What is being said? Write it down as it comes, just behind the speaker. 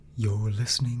You're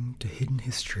listening to Hidden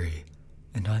History,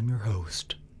 and I'm your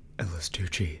host, Ellis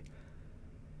Tucci.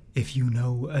 If you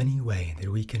know any way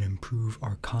that we can improve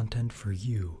our content for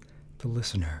you, the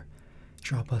listener,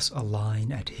 drop us a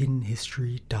line at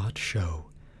hiddenhistory.show.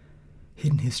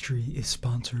 Hidden History is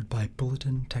sponsored by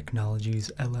Bulletin Technologies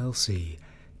LLC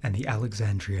and the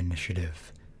Alexandria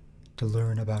Initiative. To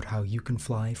learn about how you can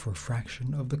fly for a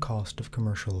fraction of the cost of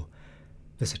commercial,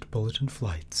 visit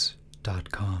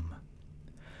bulletinflights.com.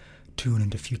 Tune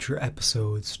into future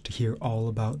episodes to hear all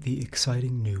about the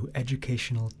exciting new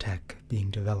educational tech being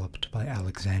developed by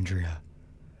Alexandria.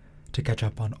 To catch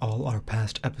up on all our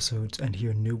past episodes and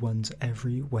hear new ones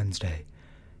every Wednesday,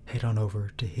 head on over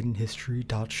to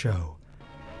hiddenhistory.show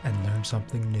and learn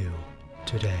something new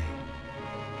today.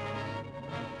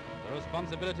 The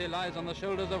responsibility lies on the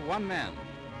shoulders of one man.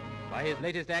 By his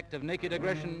latest act of naked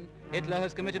aggression, Hitler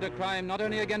has committed a crime not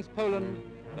only against Poland,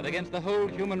 but against the whole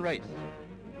human race.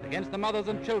 Against the mothers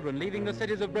and children leaving the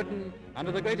cities of Britain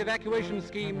under the great evacuation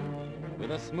scheme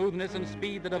with a smoothness and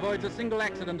speed that avoids a single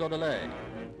accident or delay.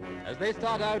 As they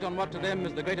start out on what to them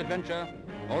is the great adventure,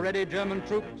 already German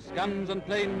troops, guns and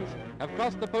planes have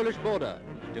crossed the Polish border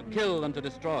to kill and to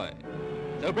destroy.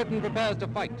 So Britain prepares to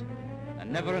fight,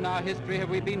 and never in our history have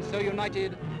we been so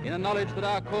united in the knowledge that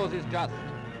our cause is just.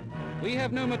 We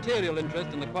have no material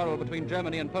interest in the quarrel between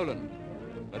Germany and Poland,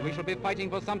 but we shall be fighting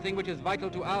for something which is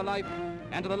vital to our life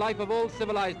and to the life of all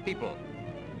civilized people.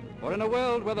 For in a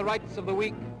world where the rights of the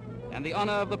weak and the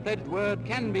honor of the pledged word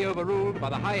can be overruled by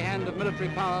the high hand of military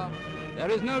power, there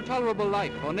is no tolerable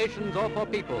life for nations or for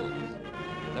peoples.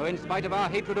 So in spite of our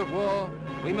hatred of war,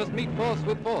 we must meet force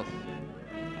with force.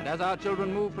 And as our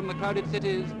children move from the crowded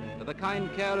cities to the kind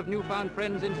care of newfound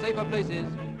friends in safer places,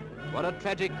 what a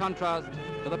tragic contrast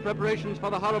to the preparations for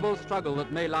the horrible struggle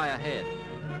that may lie ahead.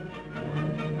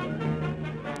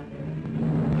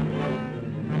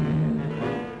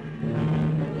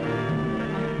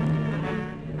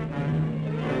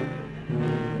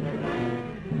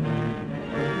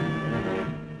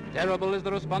 Terrible is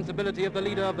the responsibility of the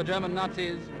leader of the German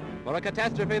Nazis for a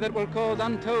catastrophe that will cause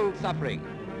untold suffering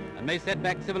and may set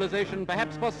back civilization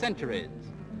perhaps for centuries.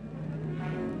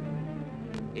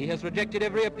 He has rejected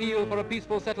every appeal for a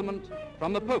peaceful settlement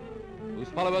from the Pope, whose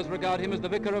followers regard him as the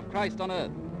vicar of Christ on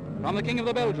earth, from the King of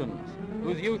the Belgians,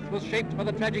 whose youth was shaped by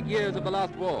the tragic years of the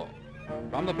last war,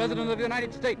 from the President of the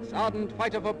United States, ardent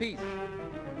fighter for peace,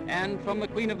 and from the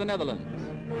Queen of the Netherlands.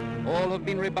 All have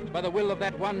been rebuffed by the will of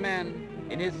that one man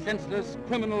in his senseless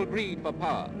criminal greed for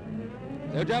power.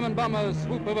 So German bombers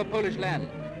swoop over Polish land.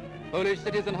 Polish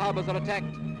cities and harbors are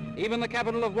attacked. Even the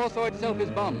capital of Warsaw itself is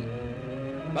bombed.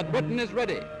 But Britain is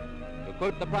ready. To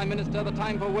quote the Prime Minister, the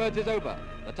time for words is over.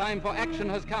 The time for action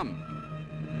has come.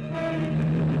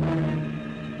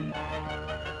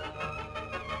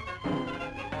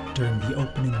 During the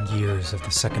opening years of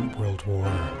the Second World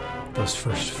War, those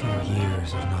first few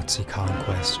years of Nazi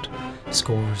conquest,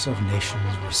 scores of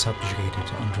nations were subjugated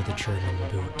under the German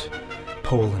boot.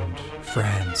 Poland,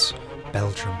 France,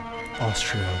 Belgium,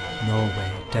 Austria,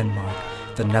 Norway, Denmark,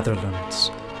 the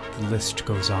Netherlands, the list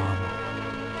goes on.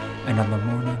 And on the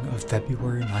morning of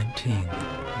February 19,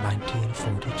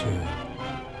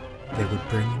 1942, they would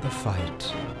bring the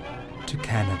fight to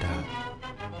Canada.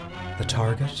 The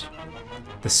target?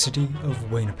 The city of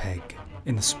Winnipeg,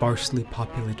 in the sparsely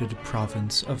populated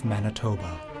province of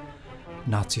Manitoba.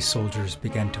 Nazi soldiers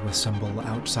began to assemble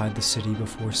outside the city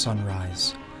before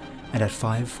sunrise, and at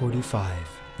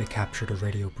 5:45 they captured a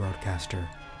radio broadcaster,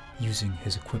 using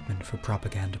his equipment for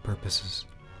propaganda purposes.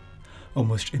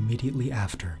 Almost immediately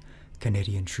after,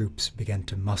 Canadian troops began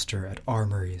to muster at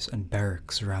armories and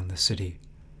barracks around the city.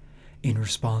 In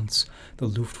response, the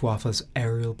Luftwaffe's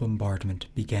aerial bombardment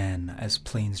began as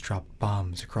planes dropped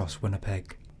bombs across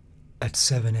Winnipeg. At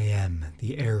 7 a.m.,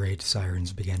 the air raid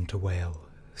sirens began to wail,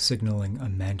 signaling a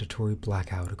mandatory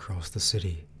blackout across the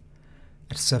city.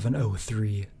 At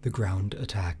 7:03, the ground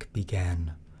attack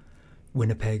began.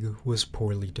 Winnipeg was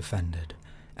poorly defended,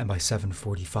 and by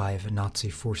 7:45,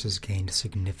 Nazi forces gained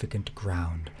significant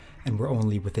ground and were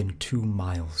only within 2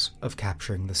 miles of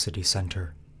capturing the city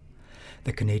center.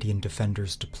 The Canadian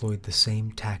defenders deployed the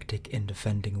same tactic in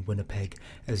defending Winnipeg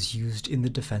as used in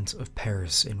the defense of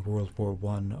Paris in World War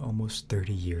I almost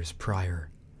 30 years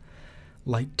prior.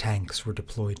 Light tanks were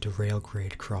deployed to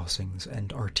rail-grade crossings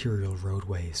and arterial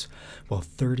roadways, while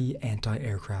 30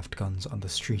 anti-aircraft guns on the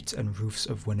streets and roofs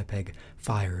of Winnipeg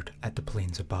fired at the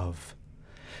planes above.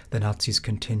 The Nazis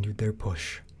continued their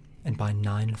push, and by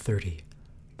 9:30,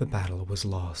 the battle was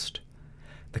lost.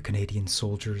 The Canadian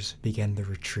soldiers began the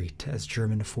retreat as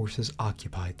German forces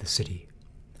occupied the city.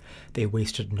 They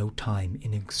wasted no time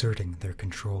in exerting their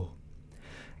control.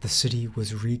 The city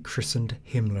was rechristened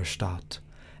Himmlerstadt,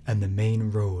 and the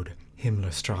main road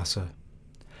Himmlerstrasse.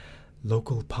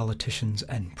 Local politicians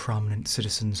and prominent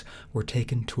citizens were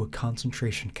taken to a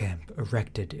concentration camp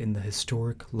erected in the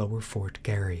historic lower Fort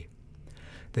Garry.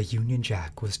 The Union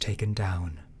Jack was taken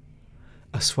down.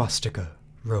 A swastika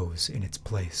rose in its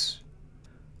place.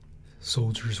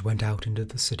 Soldiers went out into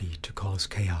the city to cause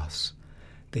chaos.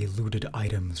 They looted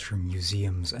items from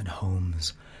museums and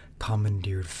homes,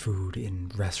 commandeered food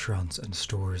in restaurants and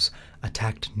stores,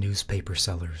 attacked newspaper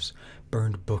sellers,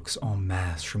 burned books en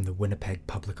masse from the Winnipeg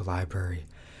Public Library,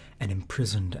 and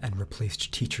imprisoned and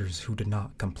replaced teachers who did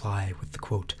not comply with the,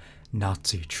 quote,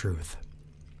 Nazi truth.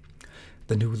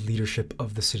 The new leadership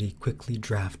of the city quickly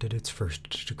drafted its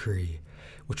first decree,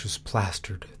 which was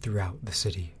plastered throughout the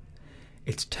city.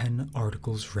 Its 10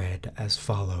 articles read as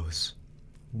follows.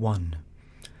 1.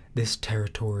 This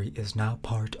territory is now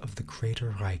part of the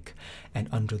Greater Reich and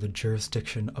under the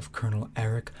jurisdiction of Colonel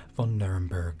Erich von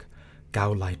Nuremberg,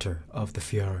 Gauleiter of the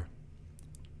Führer.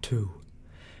 2.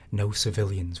 No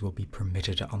civilians will be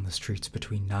permitted on the streets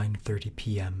between 9:30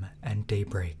 p.m. and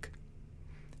daybreak.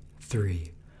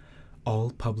 3.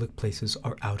 All public places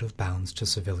are out of bounds to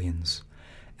civilians,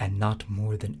 and not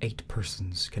more than 8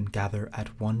 persons can gather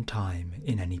at one time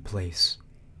in any place.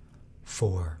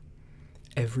 4.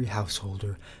 Every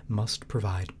householder must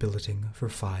provide billeting for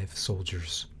 5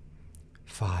 soldiers.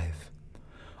 5.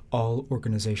 All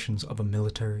organizations of a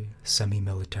military,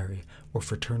 semi-military, or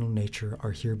fraternal nature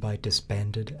are hereby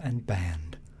disbanded and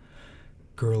banned.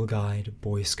 Girl Guide,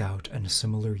 Boy Scout, and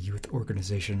similar youth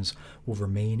organizations will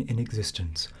remain in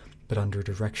existence, but under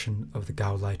direction of the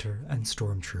Gauleiter and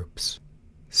stormtroops.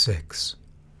 6.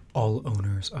 All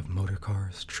owners of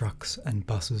motorcars, trucks, and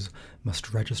buses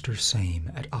must register same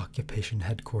at occupation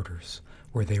headquarters,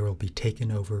 where they will be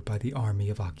taken over by the Army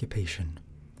of Occupation.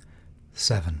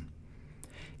 7.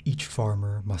 Each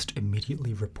farmer must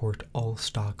immediately report all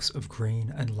stocks of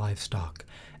grain and livestock,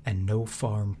 and no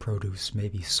farm produce may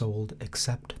be sold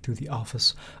except through the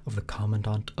office of the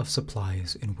Commandant of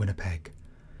Supplies in Winnipeg.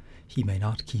 He may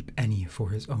not keep any for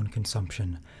his own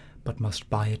consumption, but must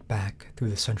buy it back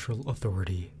through the central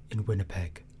authority in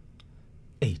Winnipeg.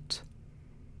 8.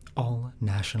 All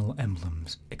national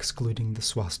emblems, excluding the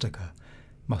swastika,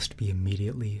 must be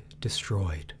immediately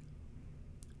destroyed.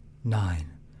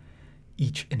 9.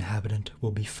 Each inhabitant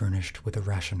will be furnished with a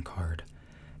ration card,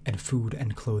 and food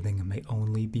and clothing may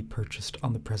only be purchased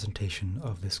on the presentation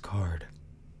of this card.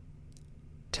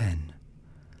 10.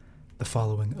 The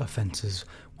following offenses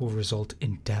will result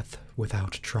in death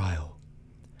without trial.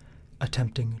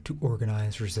 Attempting to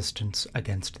organize resistance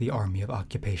against the Army of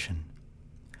Occupation.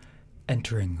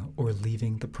 Entering or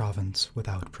leaving the province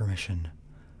without permission.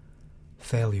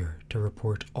 Failure to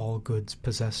report all goods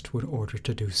possessed in order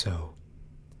to do so.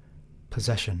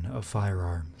 Possession of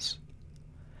firearms.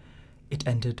 It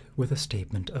ended with a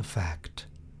statement of fact.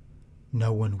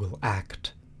 No one will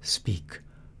act, speak,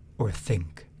 or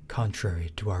think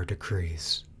contrary to our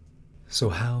decrees. So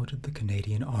how did the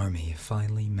Canadian Army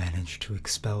finally manage to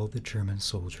expel the German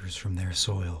soldiers from their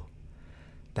soil?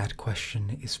 That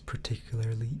question is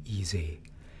particularly easy,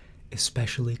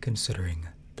 especially considering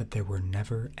that there were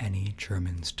never any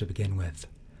Germans to begin with.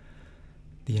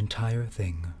 The entire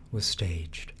thing was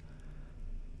staged.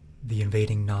 The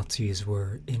invading Nazis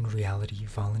were, in reality,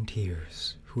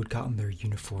 volunteers who had gotten their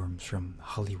uniforms from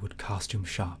Hollywood costume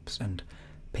shops and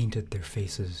painted their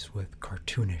faces with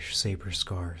cartoonish saber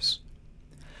scars.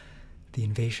 The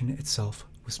invasion itself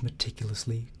was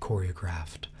meticulously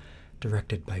choreographed,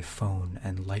 directed by phone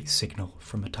and light signal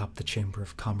from atop the Chamber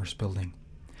of Commerce building.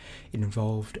 It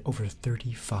involved over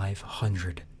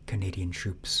 3,500 Canadian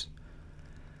troops.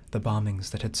 The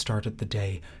bombings that had started the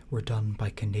day were done by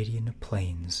Canadian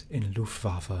planes in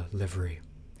Luftwaffe livery,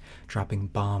 dropping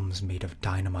bombs made of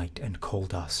dynamite and coal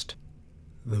dust.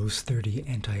 Those 30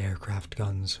 anti-aircraft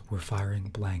guns were firing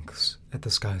blanks at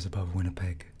the skies above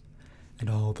Winnipeg, and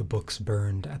all the books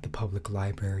burned at the public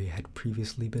library had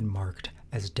previously been marked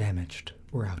as damaged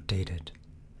or outdated.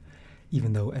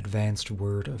 Even though advanced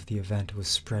word of the event was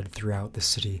spread throughout the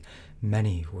city,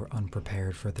 many were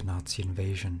unprepared for the Nazi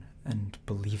invasion and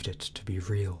believed it to be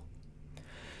real.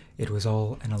 It was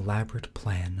all an elaborate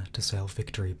plan to sell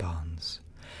victory bonds,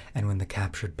 and when the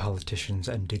captured politicians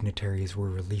and dignitaries were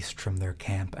released from their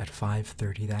camp at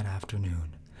 5:30 that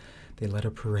afternoon, they led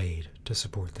a parade to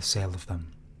support the sale of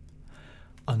them.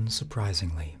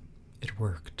 Unsurprisingly, it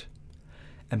worked,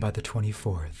 and by the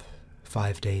 24th,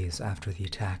 5 days after the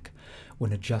attack,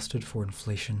 when adjusted for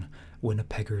inflation,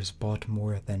 Winnipeggers bought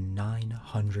more than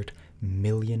 900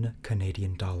 million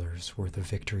Canadian dollars worth of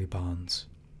victory bonds.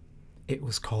 It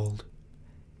was called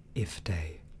If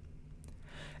Day.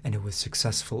 and it was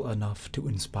successful enough to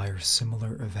inspire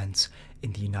similar events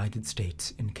in the United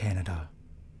States and Canada.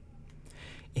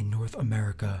 In North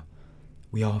America,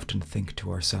 we often think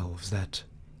to ourselves that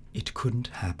it couldn't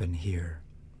happen here.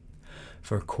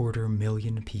 For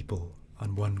 250,000 people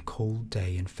on one cold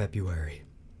day in February,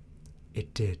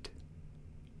 it did.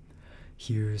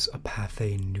 Here's a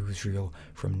Pathé newsreel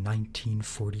from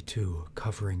 1942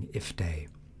 covering If Day.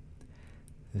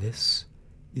 This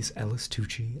is Ellis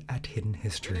Tucci at Hidden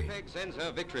History. Winnipeg sends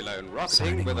her victory loan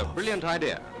rocketing with a brilliant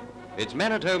idea. It's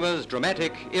Manitoba's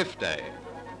dramatic If Day.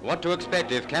 What to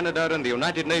expect if Canada and the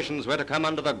United Nations were to come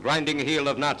under the grinding heel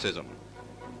of Nazism.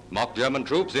 Mock German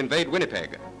troops invade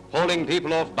Winnipeg, hauling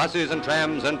people off buses and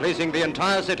trams and placing the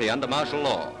entire city under martial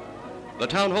law. The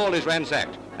town hall is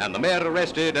ransacked and the mayor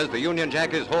arrested as the Union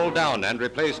Jack is hauled down and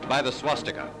replaced by the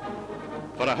swastika.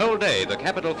 For a whole day, the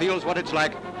capital feels what it's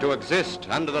like to exist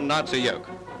under the Nazi yoke.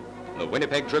 The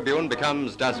Winnipeg Tribune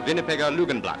becomes Das Winnipeger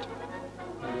Lügenblatt.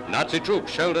 Nazi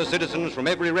troops shoulder citizens from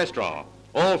every restaurant.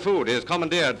 All food is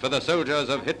commandeered for the soldiers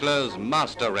of Hitler's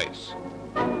master race.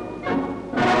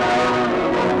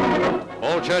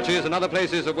 All churches and other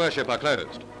places of worship are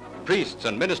closed. Priests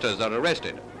and ministers are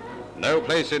arrested. No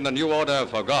place in the new order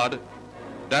for God.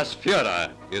 Das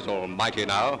Führer is almighty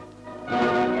now.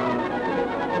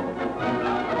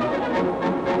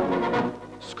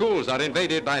 Schools are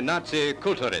invaded by Nazi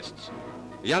culturists.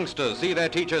 Youngsters see their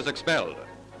teachers expelled.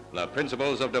 The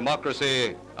principles of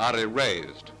democracy are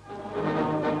erased.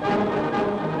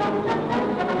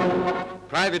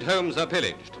 Private homes are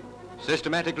pillaged.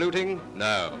 Systematic looting?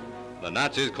 No. The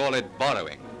Nazis call it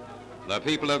borrowing. The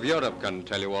people of Europe can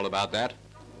tell you all about that.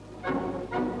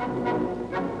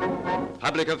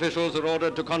 Public officials are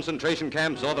ordered to concentration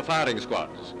camps or the firing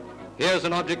squads. Here's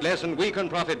an object lesson we can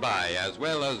profit by, as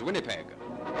well as Winnipeg.